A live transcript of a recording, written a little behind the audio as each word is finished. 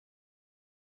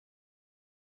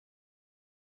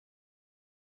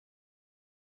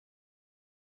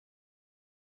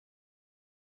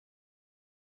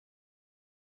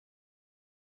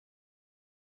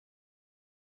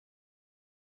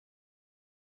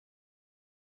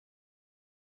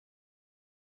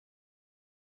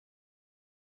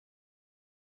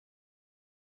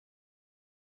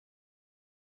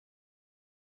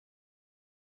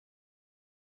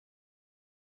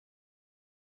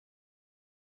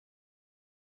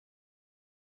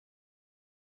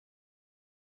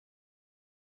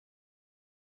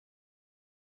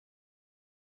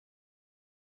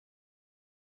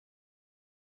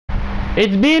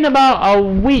It's been about a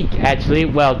week actually.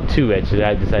 Well, two actually.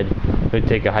 I decided to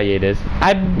take a hiatus.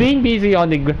 I've been busy on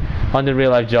the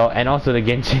real life job and also the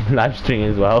Genshin live stream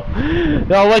as well.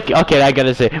 No, okay, I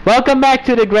gotta say, welcome back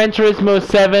to the Gran Turismo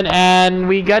 7, and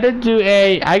we gotta do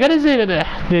a. I gotta say that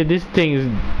this thing is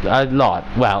a lot.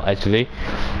 Well, actually,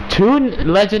 two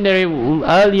legendary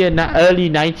early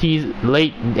 90s,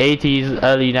 late 80s,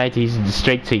 early 90s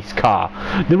straight six car.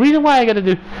 The reason why I gotta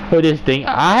do this thing,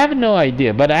 I have no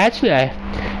idea, but actually I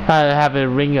have a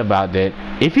ring about it.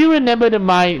 If you remember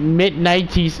my mid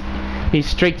 90s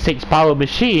straight six power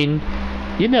machine,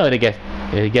 you know the guessed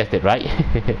it, right?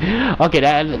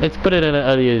 Okay, let's put it in an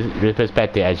earlier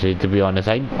perspective. Actually, to be honest,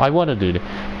 I want to do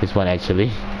this one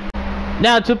actually.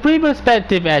 Now, to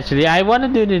pre-perspective, actually, I want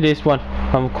to do this one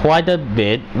from quite a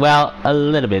bit. Well, a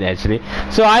little bit actually.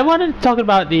 So I want to talk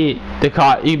about the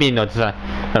car. You mean no?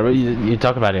 You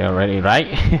talk about it already, right?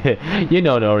 you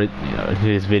know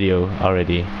this video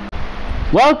already.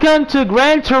 Welcome to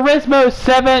Gran Turismo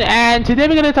 7, and today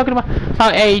we're gonna talk about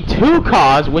two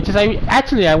cars, which is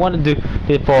I want to do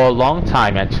it for a long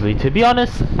time. Actually, to be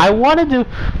honest, I want to do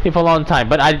it for a long time,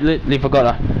 but I literally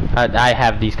forgot I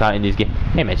have these cars in this game.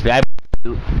 Actually, I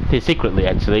secretly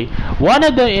actually.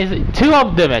 Two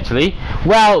of them actually.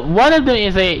 Well, one of them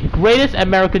is a greatest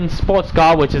American sports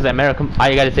car, which is American.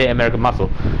 I gotta say American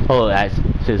muscle. Oh, as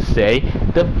to say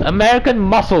the American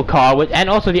muscle car, and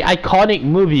also the iconic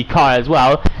movie car as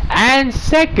well. And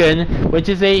second, which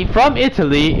is from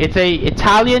Italy. It's a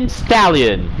Italian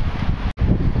stallion.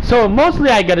 So mostly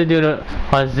I gotta do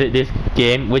on this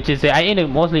game, which is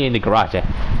mostly in the garage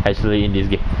actually in this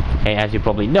game, and as you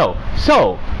probably know.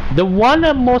 So the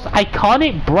most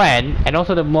iconic brand, and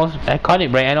also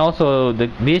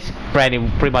this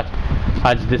brand pretty much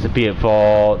has disappeared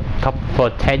for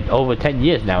over 10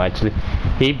 years now actually.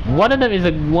 One of them is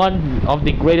one of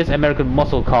the greatest American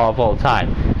muscle car of all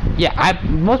time. Yeah,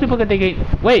 most people are thinking,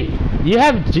 wait, you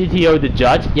have GTO the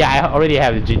Judge? Yeah, I already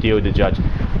have the GTO the Judge.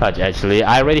 Actually,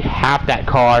 I already have that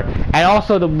car, and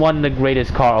also the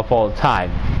greatest car of all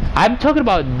time. I'm talking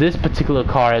about this particular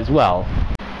car as well.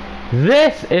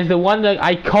 This is the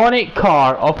iconic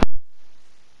car of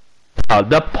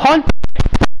the Pontiac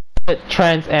Firebird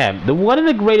Trans Am, one of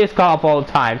the greatest car of all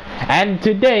time, and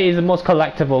today is the most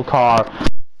collectible car.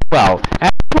 Well,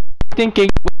 and thinking.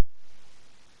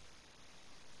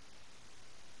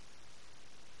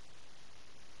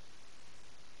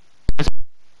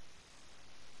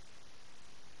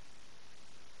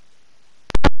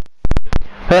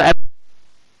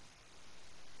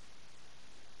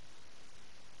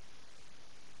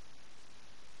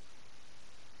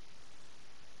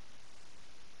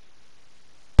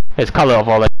 His color of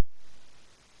all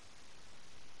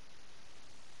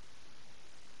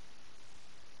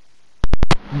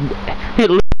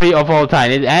of all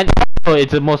time, and also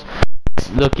it's the most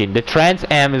looking. The Trans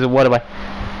Am is one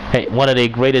of the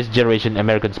greatest generation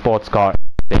American sports car.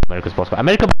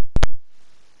 American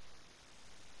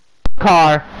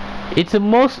car. It's the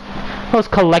most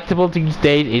collectible these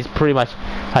days. It's pretty much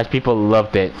as people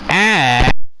loved it,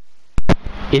 and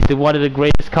it's one of the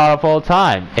greatest car of all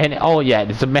time. And oh yeah,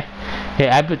 it's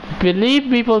I believe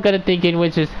people are gonna thinking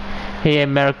which is the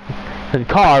American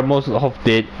car most of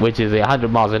it, which is 100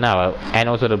 miles an hour, and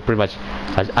also pretty much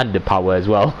has underpower as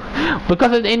well.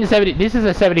 Because in the 70s, this is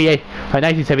a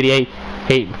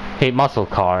 1978 muscle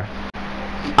car.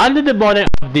 Under the bonnet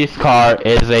of this car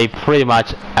is a pretty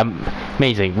much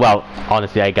amazing. Well,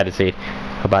 honestly, I gotta say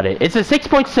about it. It's a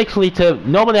 6.6 liter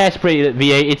normally aspirated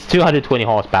V8. It's 220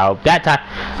 horsepower. That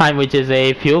time, which is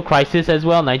a fuel crisis as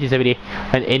well, 1970,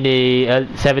 and in the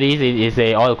 70s, it is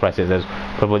a oil crisis as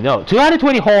probably know.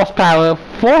 220 horsepower,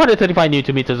 435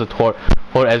 newton meters of torque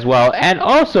as well, and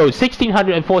also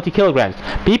 1640 kilograms.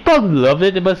 People loved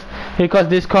it because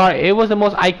this car, it was the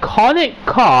most iconic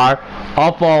car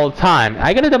of all time.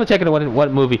 I gotta double check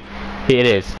what movie it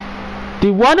is.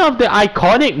 One of the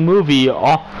iconic movie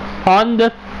on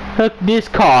this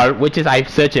car, which is I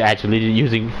searched it actually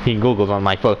using Google on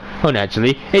my phone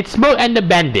actually. It's Smokey and the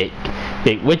Bandit,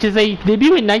 which is a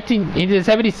debut in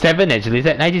 1977 actually. It's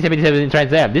 1977 in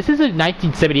Trans Am. This is a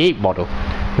 1978 model,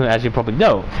 as you probably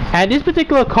know. And this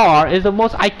particular car is the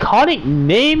most iconic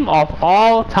name of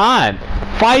all time.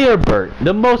 Firebird,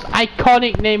 the most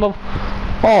iconic name of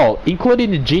all, including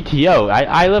the GTO.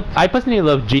 I personally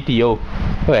love GTO.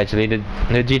 Oh, actually, the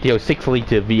GTO 6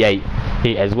 liter V8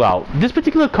 as well. This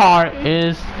particular car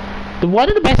is one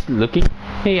of the best looking.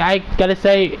 I gotta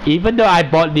say, even though I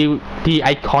bought the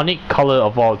iconic color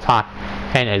of all time,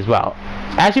 and as well.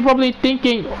 As you're probably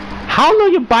thinking, how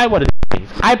long you buy one of these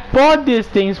things? I bought these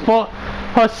things for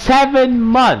 7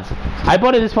 months. I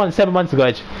bought this one 7 months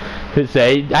ago. to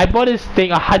say. I bought this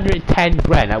thing 110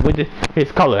 grand with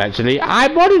this color. Actually, I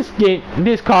bought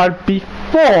this car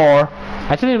before.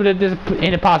 Actually, with this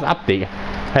in the past update,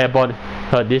 I bought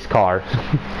this car.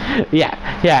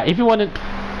 yeah. If you want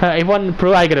to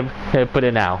prove, I gotta put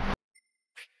it now.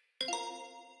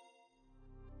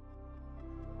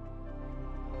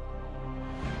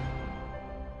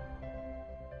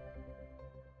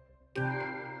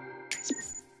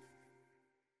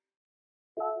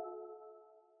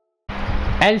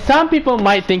 And some people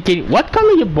might thinking, what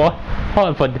color you bought?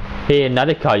 Oh, for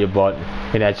another car you bought,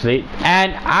 actually.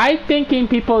 And I thinking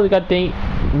people got think,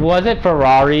 was it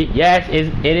Ferrari? Yes,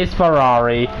 it is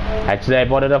Ferrari. Actually, I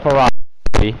bought it a Ferrari.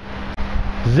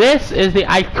 This is the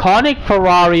iconic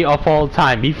Ferrari of all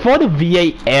time. Before the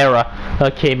V8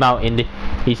 era came out in the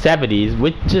 70s,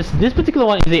 which is this particular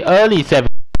one is the early 70s.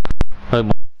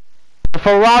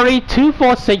 Ferrari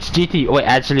 246 GT. Wait,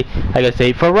 actually, I gotta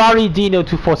say Ferrari Dino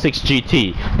 246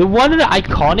 GT. The one of the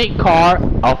iconic car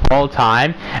of all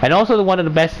time, and also the one of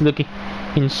the best looking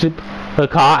in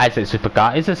supercar. I say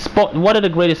supercar. It's one of the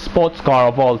greatest sports car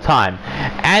of all time,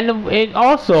 and it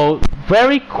also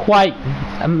very quite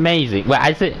amazing. Well,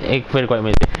 I say very quite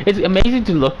amazing. It's amazing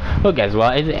to look as well.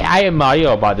 I admire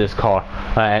about this car.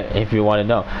 If you want to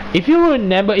know, if you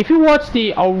remember, if you watch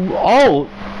the old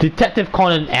Detective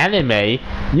Conan anime,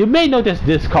 you may notice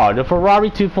this car, the Ferrari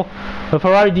Dino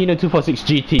 246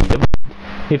 GT,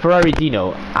 the Ferrari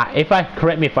Dino.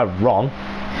 Correct me if I'm wrong,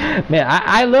 man.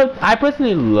 I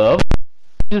personally love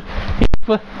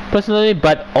personally,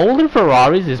 but older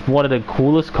Ferraris is one of the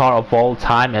coolest car of all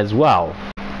time as well.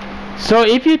 So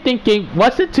if you're thinking,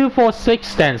 what's the 246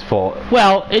 stands for?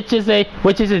 Well, which is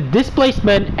a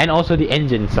displacement and also the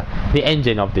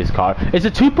engine of this car. It's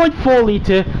a 2.4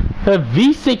 liter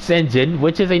V6 engine,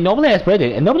 which is a normally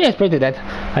aspirated, and normally aspirated that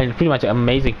pretty much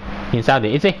amazing in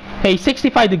sounding. It's a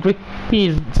 65 degree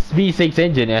V6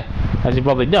 engine, as you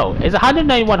probably know. It's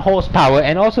 191 horsepower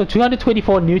and also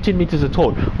 224 Newton meters of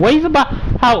torque. Weighs about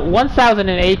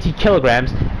 1,080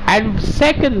 kilograms. And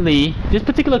secondly, this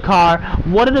particular car,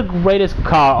 one of the greatest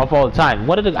car of all time,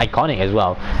 one of the iconic as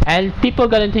well. And people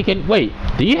got thinking, wait,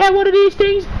 do you have one of these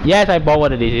things? Yes, I bought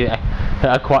one of these.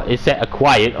 It said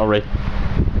acquired already.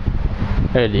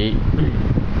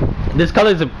 This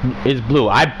color is blue.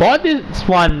 I bought this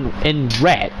one in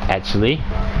red actually.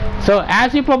 So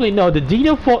as you probably know, the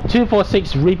Dino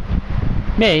 246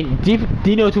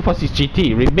 Dino 246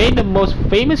 GT remained the most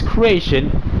famous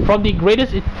creation from the great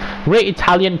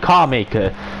Italian car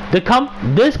maker.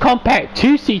 This compact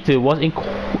two-seater was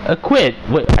equipped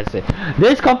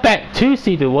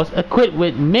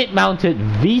with mid-mounted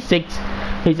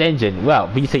V6 engine. Well,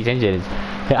 V6 engines.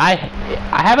 I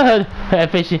haven't heard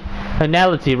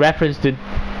officiality referenced to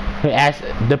as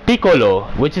the piccolo,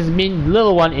 which is mean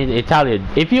little one in Italian.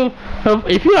 If you are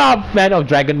a fan of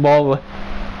Dragon Ball,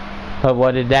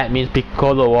 what did that mean?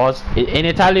 Piccolo was in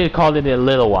Italian, called it a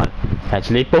little one.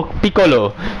 Actually,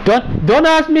 piccolo. Don't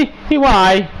ask me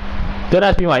why. Don't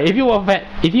ask me why. If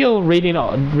you're read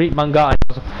manga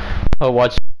or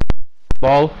watch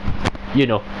ball, you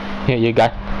know, you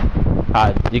got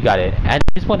it. And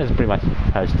this one is pretty much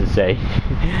has to say.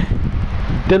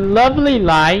 The lovely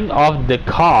line of the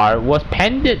car was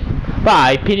penned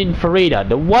by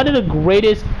Pininfarina, one of the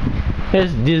greatest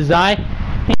design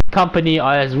company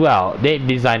as well. They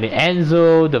designed the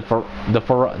Enzo, the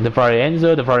Ferrari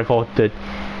Enzo, the Ferrari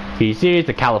 430 series,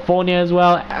 the California as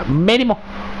well. Many more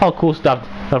cool stuff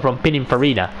from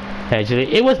Pininfarina.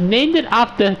 Actually, it was named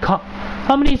after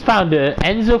company's founder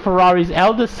Enzo Ferrari's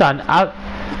eldest son,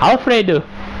 Alfredo,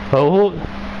 who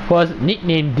was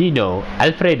nicknamed Dino.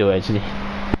 Alfredo actually.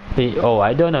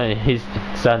 I don't know his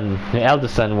son. The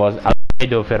eldest son was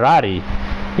Alfredo Ferrari.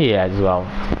 As well,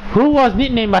 who was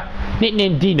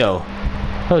nicknamed Dino.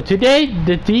 So today,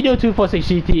 the Dino 246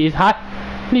 GT is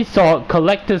highly sought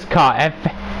collector's car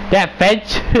that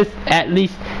fetches at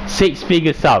least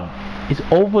six-figure sum. It's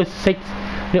over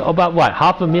about what,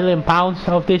 £500,000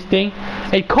 of this thing.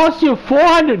 It costs you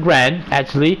 400 grand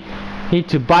actually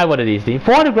to buy one of these things.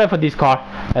 400 grand for this car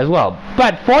as well.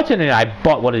 But fortunately, I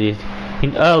bought one of these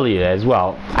in earlier as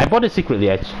well. I bought it secretly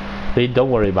actually.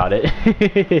 Don't worry about it.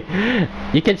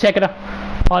 You can check it out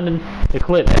on the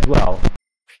clip as well.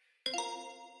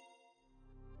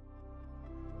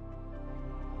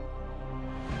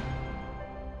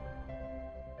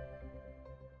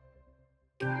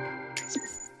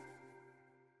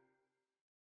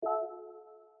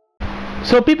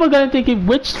 So people are gonna thinking,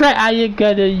 which track are you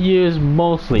gonna use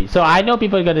mostly? So I know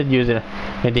people are gonna use it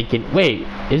and thinking, wait,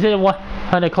 is it one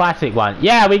on the classic one?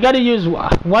 Yeah, we gotta use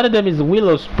one of them is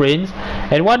Willow Springs,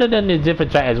 and one of them is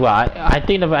different track as well. I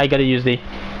think I gotta use the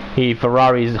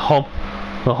Ferrari's home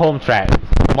track,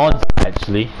 Monza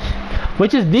actually,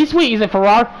 which is this week is a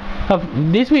Ferrari.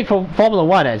 This week for Formula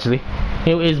One actually,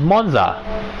 it is Monza.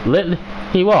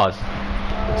 He was.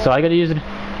 So I gotta use it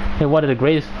in one of the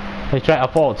greatest track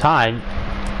of all time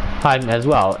as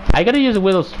well. I gotta use a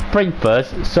little sprint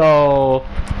first, so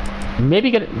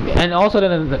maybe and also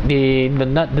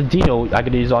the Dino I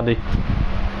could use on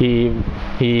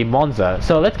the Monza.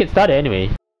 So let's get started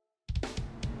anyway.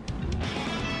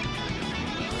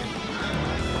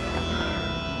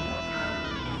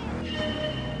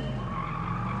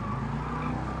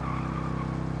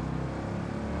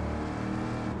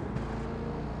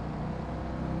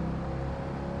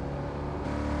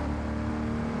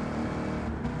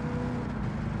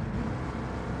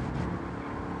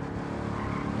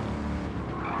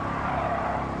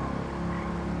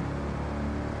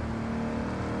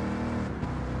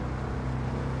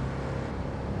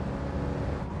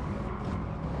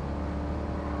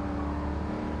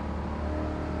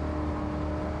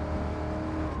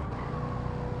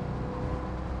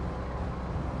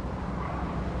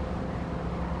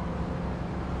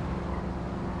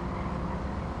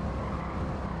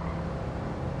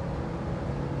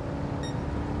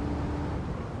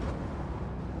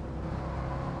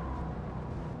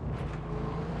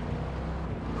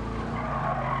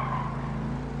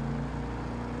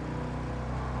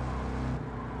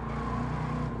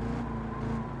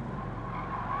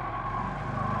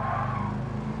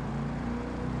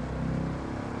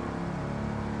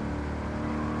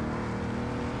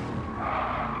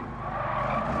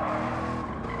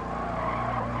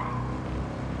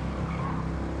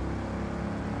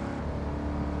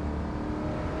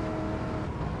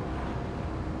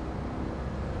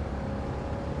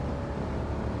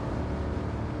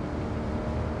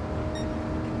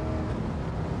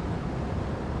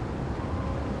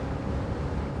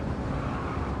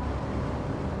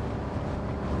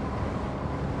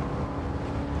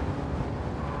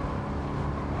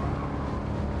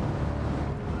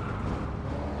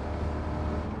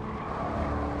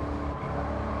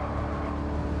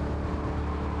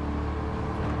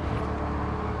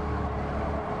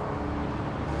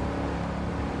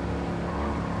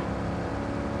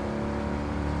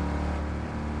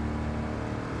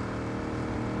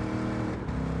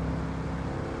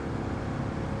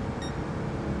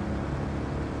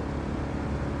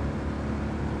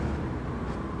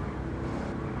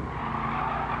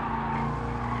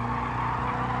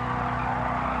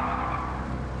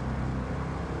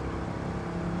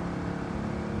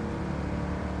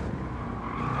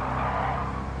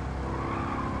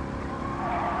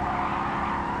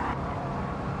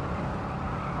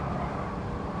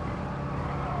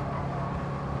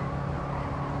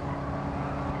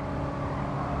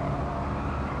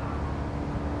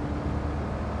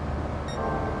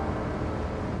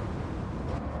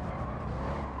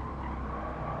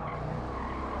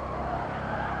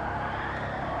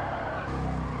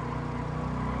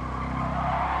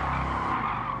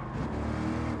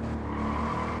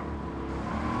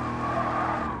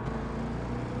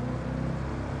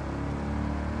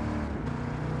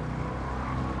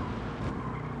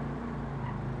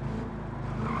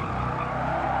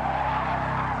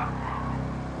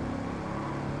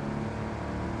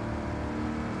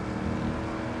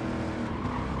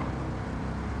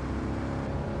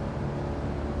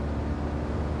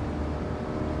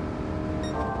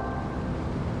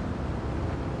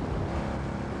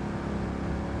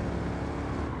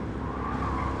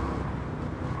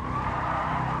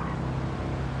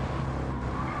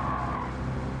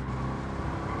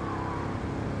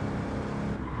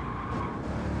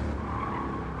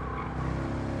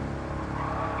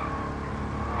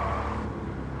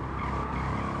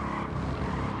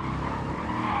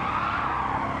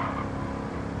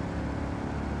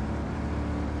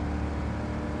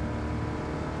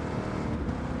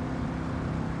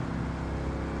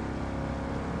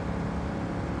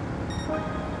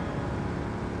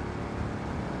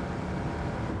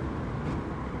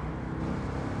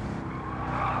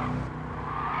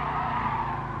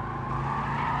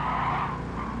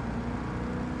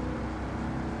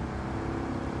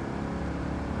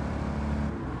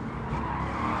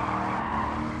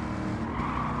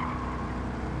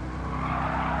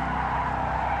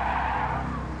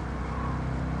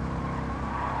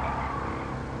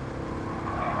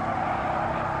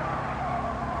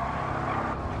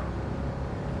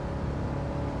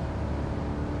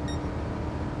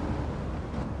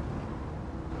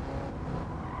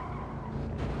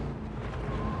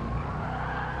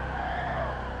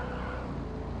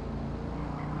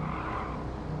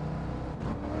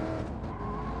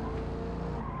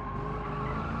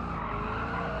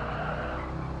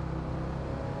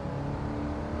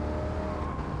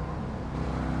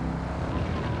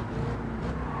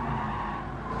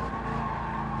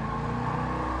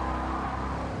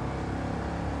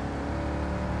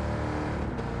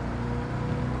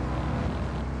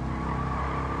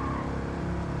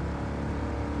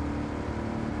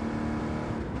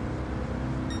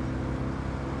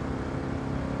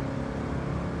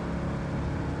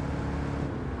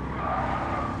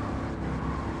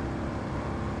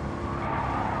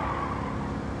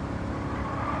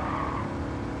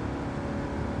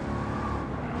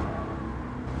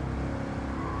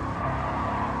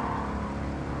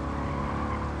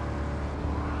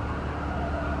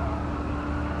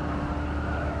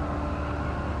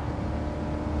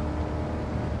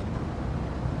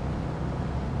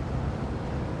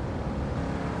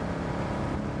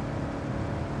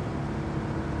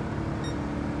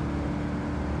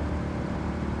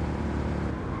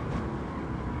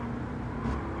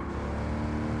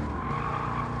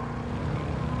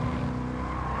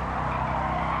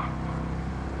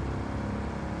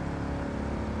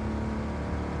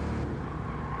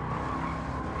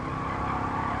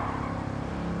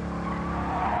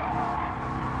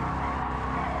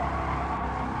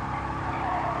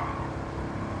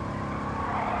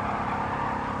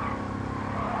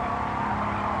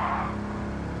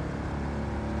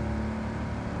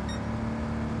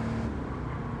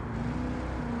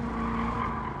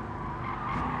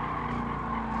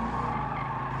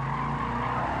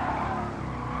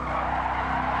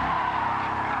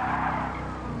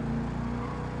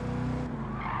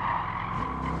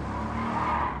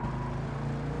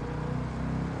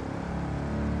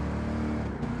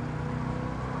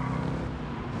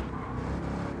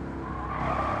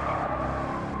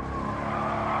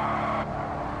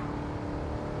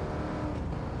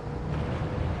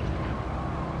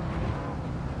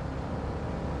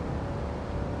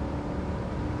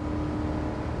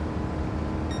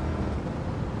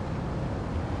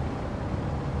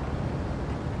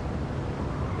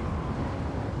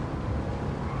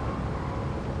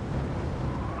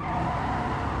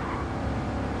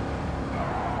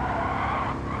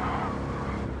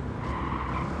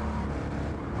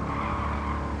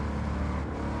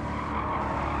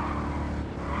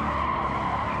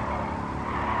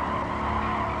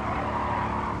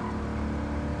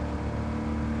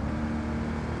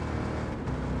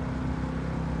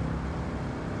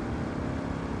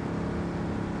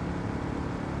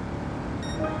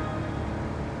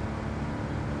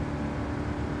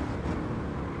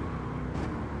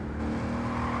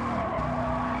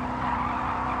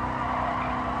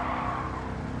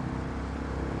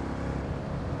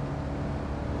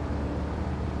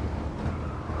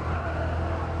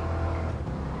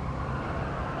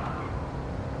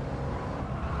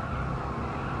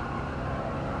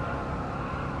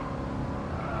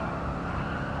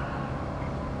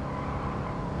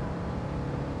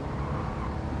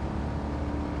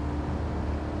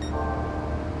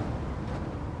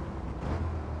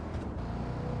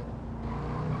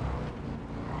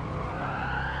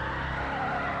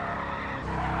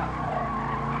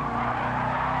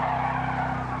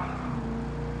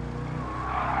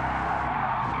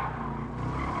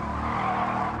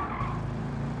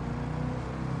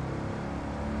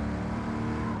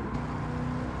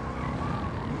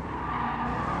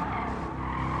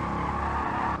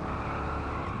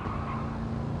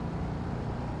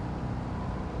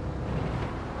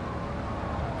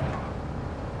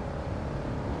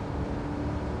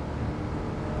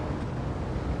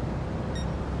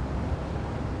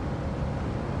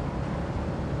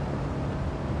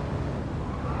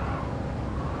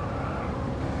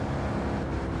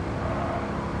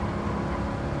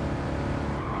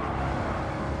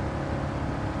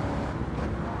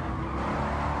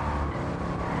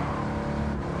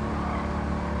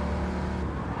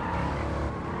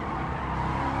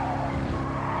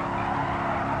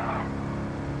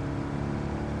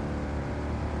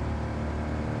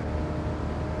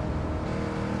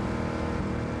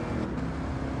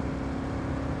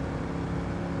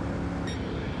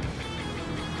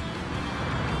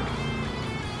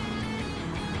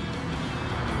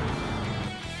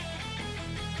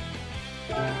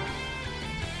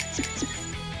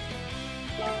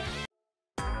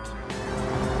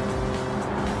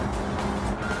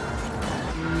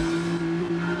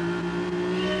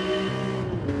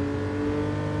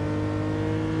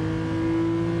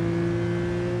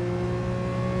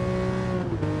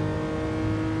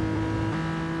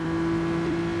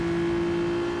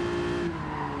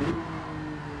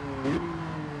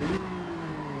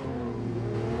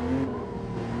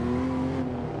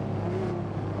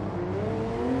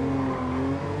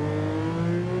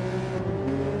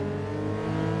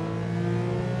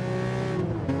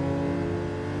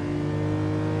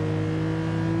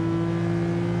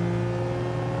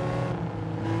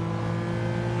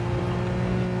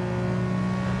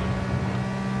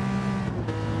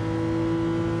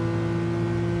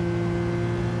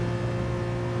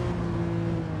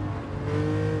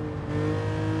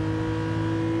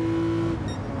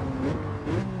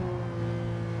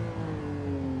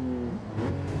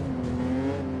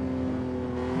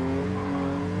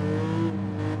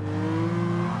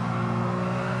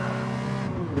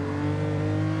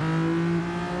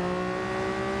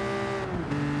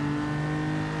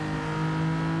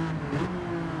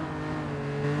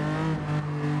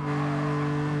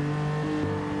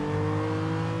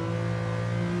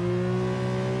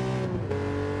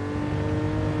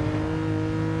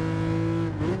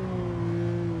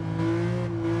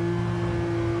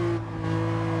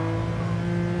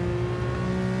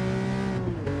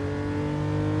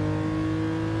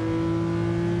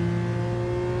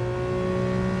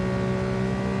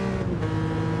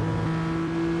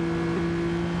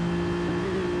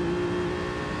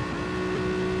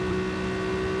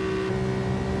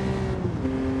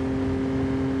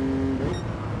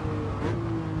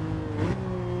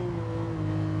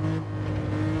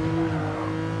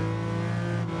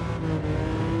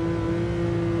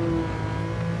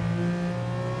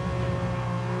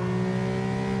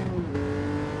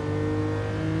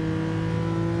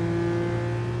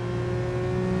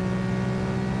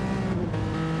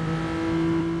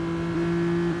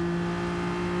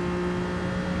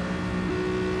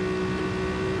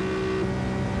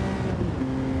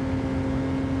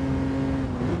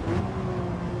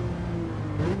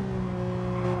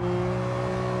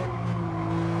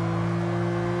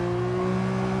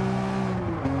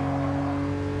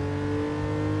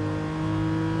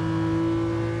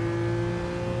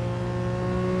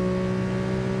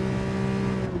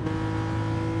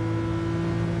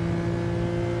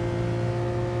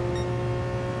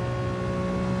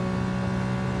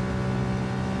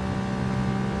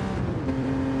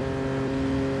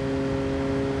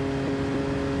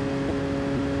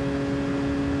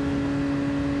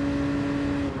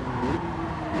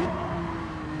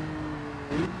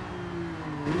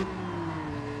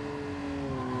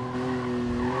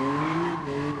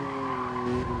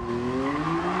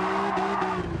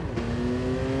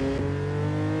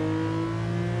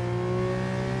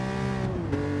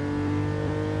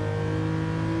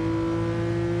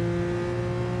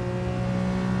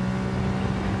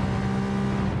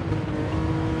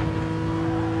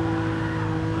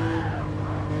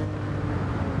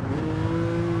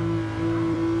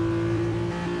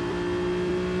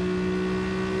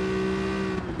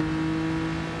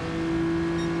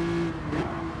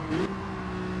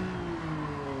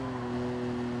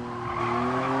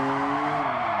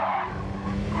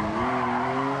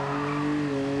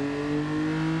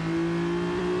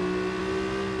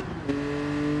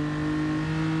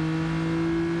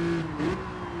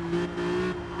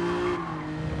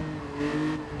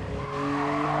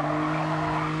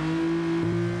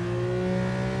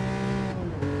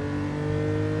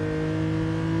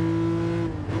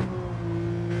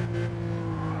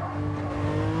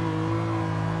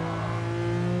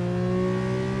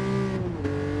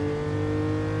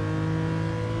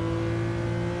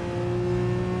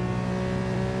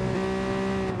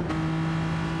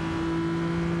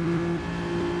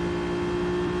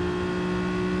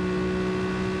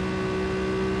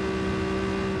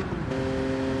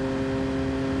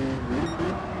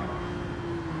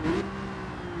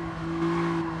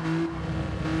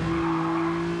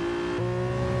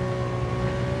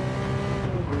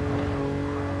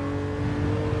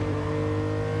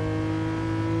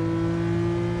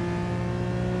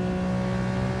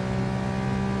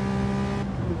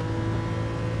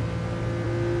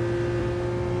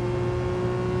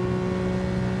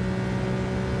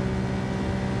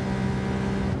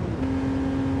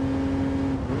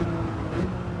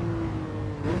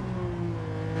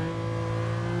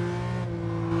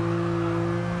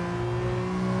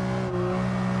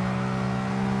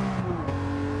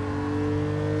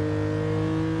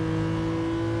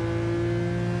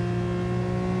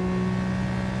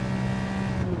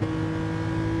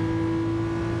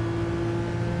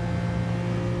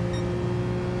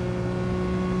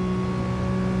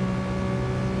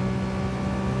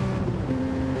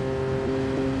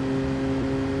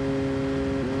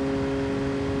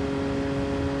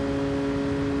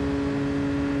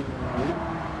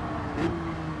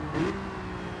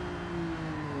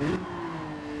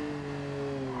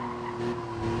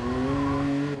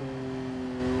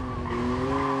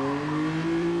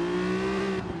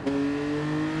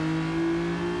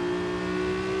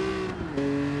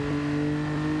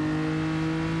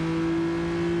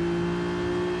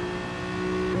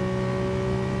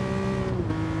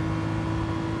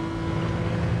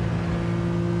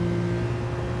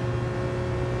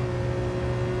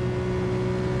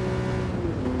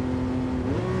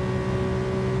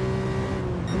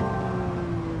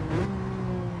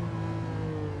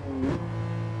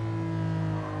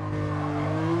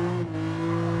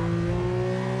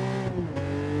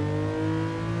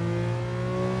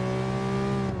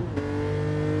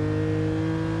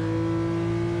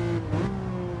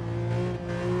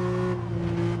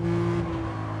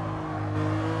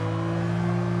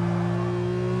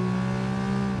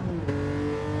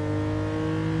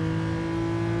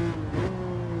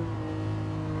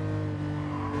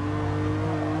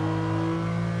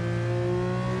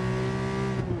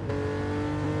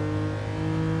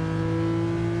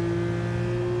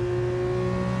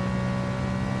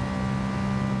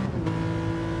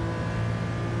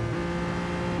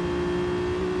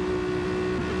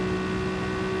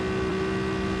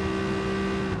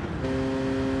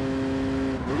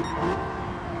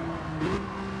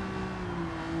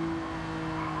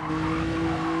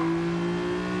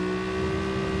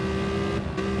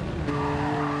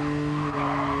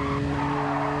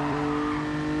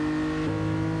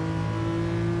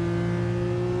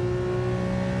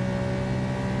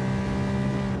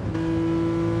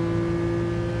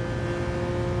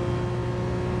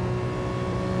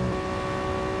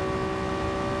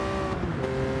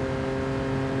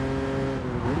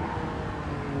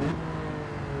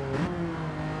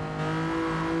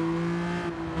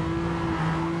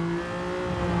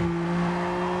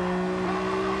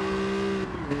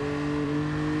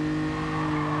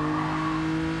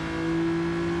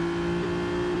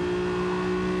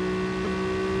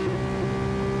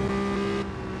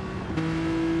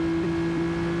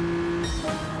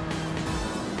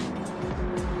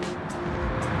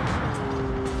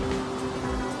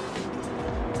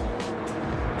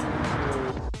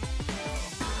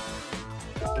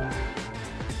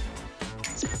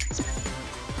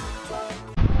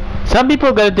 Some people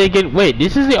are gonna think it. Wait,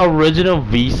 this is the original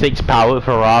V6 powered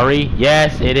Ferrari.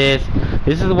 Yes, it is.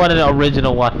 This is one of the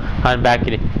original one back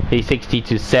in the 60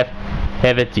 to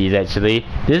 70s. Actually,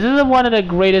 this is one of the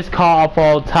greatest car of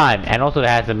all time, and also it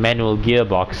has a manual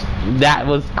gearbox. That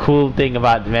was cool thing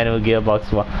about the manual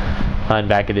gearbox one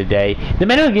back in the day. The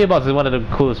manual gearbox is one of the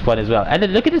coolest one as well. And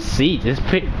then look at the seats. It's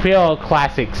pure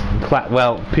classics.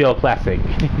 Well, pure classic.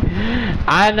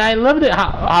 And I love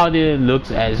how it looks,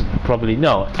 as probably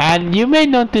know. And you may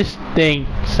notice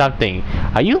something.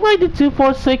 Are you like the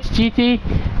 246 GT?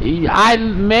 I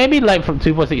maybe like from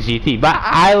 246 GT, but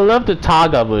I love the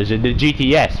Targa version, the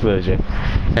GTS version.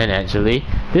 And actually,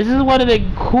 this is one of the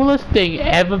coolest thing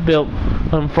ever built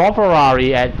from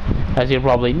Ferrari, as you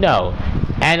probably know.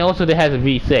 And also it has a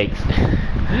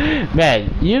V6.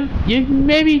 Man, you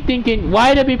may be thinking,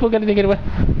 why are people gonna think about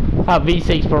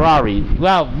V6 Ferrari?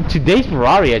 Well, today's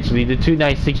Ferrari actually, the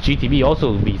 296 GTB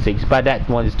also V6, but that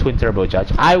one is twin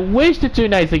turbocharged. I wish the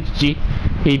 296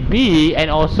 GTB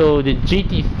and also the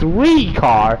GT3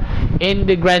 car in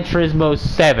the Gran Turismo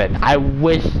 7. I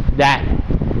wish that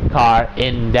car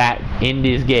in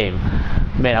this game.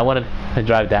 Man, I want to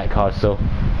drive that car so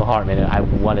hard, man. I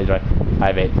want to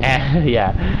drive it.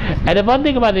 Yeah. And the fun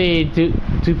thing about the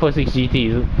 246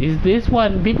 GT is this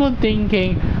one. People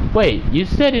thinking, wait, you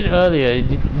said it earlier.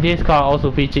 This car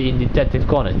also featured in Detective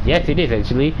Conan. Yes, it is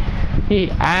actually.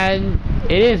 And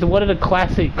it is one of the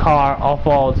classic car of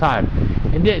all time.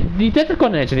 And the Detective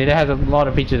Conan actually, it has a lot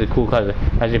of features of cool cars,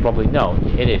 as you probably know.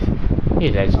 It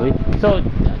is actually. So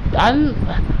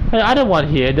the other one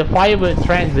here, the Firebird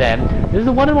Trans Am. This is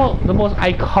one of the most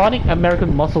iconic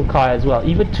American muscle car as well.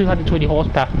 Even 220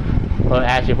 horsepower,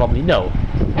 as you probably know.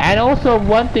 And also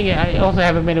one thing, I also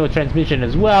have a manual transmission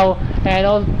as well. And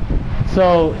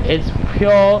also it's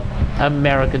pure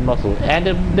American muscle. And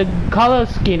the color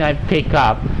scheme I pick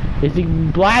up is the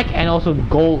black and also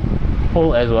gold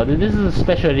as well. This is a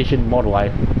special edition model I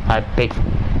picked.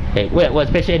 Hey, what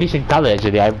special edition color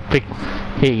actually? I picked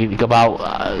about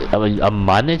a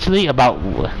month actually, about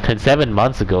 7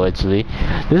 months ago actually.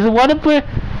 This is one of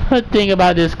the thing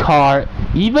about this car.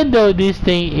 Even though this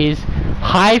thing is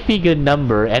high figure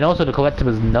number and also the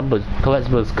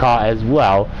collectibles car as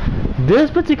well,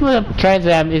 this particular Trans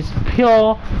Am is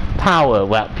pure power.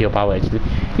 Well, pure power actually.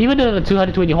 Even though the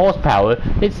 220 horsepower,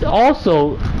 it's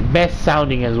also best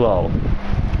sounding as well.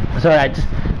 Sorry,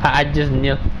 I just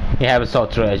knew. You have a sore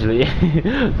throat actually.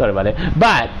 Sorry about it.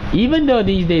 But even though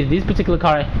these days this particular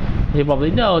car, you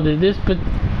probably know that this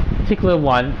particular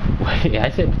one, I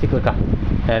said particular car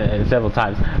several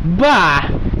times, but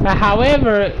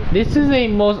however, this is a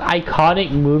most iconic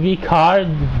movie car,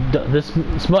 the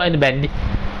Smokey and the Bandit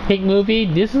movie.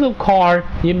 This is a car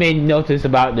you may notice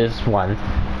about this one.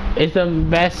 It's the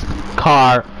best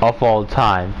car of all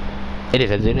time. It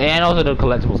is, and also the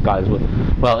collectibles car as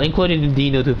well, including the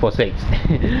Dino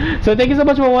 246. So thank you so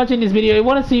much for watching this video. If you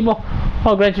want to see more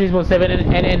Gran Turismo 7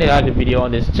 and any other video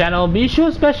on this channel, be sure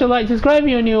to special like, subscribe if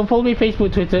you're new, follow me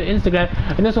Facebook, Twitter, Instagram,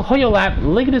 and also Hoyo Lab.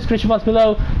 Link in the description box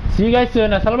below. See you guys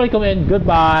soon. Assalamualaikum and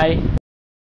goodbye.